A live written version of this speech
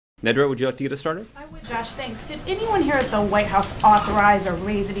Nedra, would you like to get us started? I would, Josh. Thanks. Did anyone here at the White House authorize or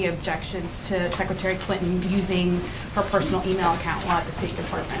raise any objections to Secretary Clinton using her personal email account while at the State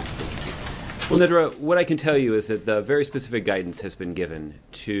Department? Well, Nedra, what I can tell you is that the very specific guidance has been given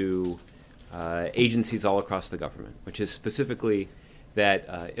to agencies all across the government, which is specifically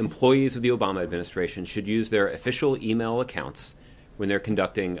that employees of the Obama administration should use their official email accounts when they're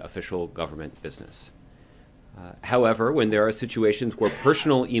conducting official government business. However, when there are situations where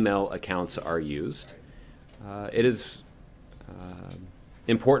personal email accounts are used, it is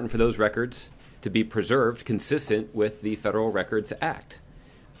important for those records to be preserved consistent with the Federal Records Act.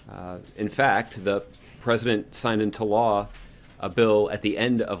 In fact, the President signed into law a bill at the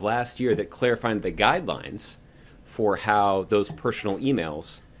end of last year that clarified the guidelines for how those personal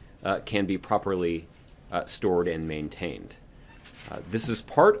emails can be properly stored and maintained. This is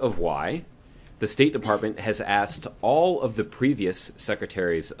part of why the State Department has asked all of the previous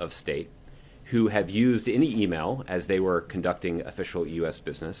secretaries of state who have used any email as they were conducting official U.S.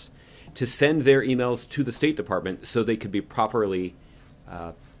 business to send their emails to the State Department so they could be properly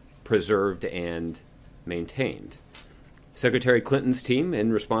preserved and maintained. Secretary Clinton's team,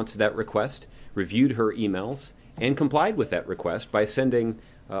 in response to that request, reviewed her emails and complied with that request by sending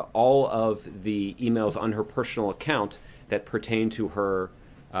all of the emails on her personal account that pertain to her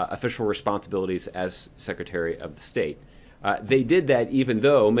official responsibilities as Secretary of the State. They did that even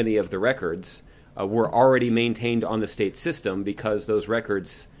though many of the records were already maintained on the state system because those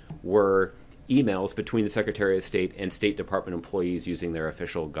records were emails between the Secretary of State and State Department employees using their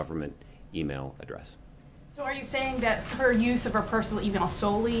official government email address. So are you saying that her use of her personal email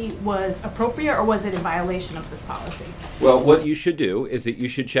solely was appropriate, or was it in violation of this policy? Well, what you should do is that you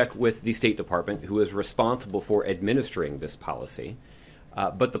should check with the State Department, who is responsible for administering this policy.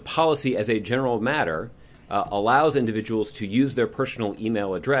 But the policy, as a general matter, allows individuals to use their personal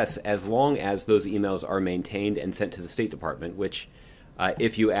email address as long as those emails are maintained and sent to the State Department, which,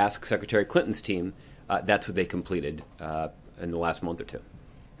 if you ask Secretary Clinton's team, that's what they completed in the last month or two.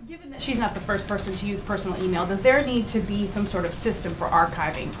 Given that she's not the first person to use personal email, does there need to be some sort of system for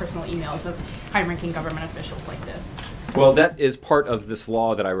archiving personal emails of high-ranking government officials like this? Well, that is part of this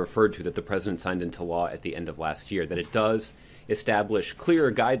law that I referred to that the President signed into law at the end of last year, that it does establish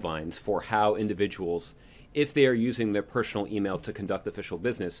clearer guidelines for how individuals, if they are using their personal email to conduct official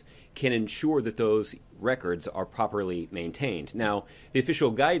business, can ensure that those records are properly maintained. Now, the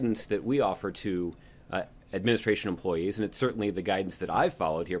official guidance that we offer to administration employees, and it's certainly the guidance that I've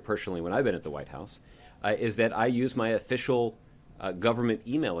followed here personally when I've been at the White House, is that I use my official government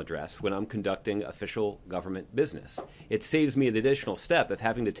email address when I'm conducting official government business. It saves me the additional step of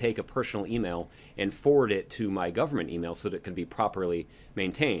having to take a personal email and forward it to my government email so that it can be properly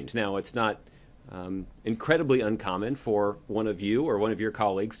maintained. Now, it's not incredibly uncommon for one of you or one of your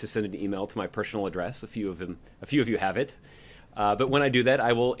colleagues to send an email to my personal address. A few of you have it. But when I do that,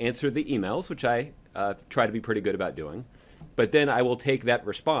 I will answer the emails, which I try to be pretty good about doing. But then I will take that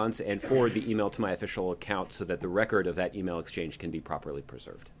response and forward the email to my official account so that the record of that email exchange can be properly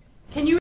preserved. Can you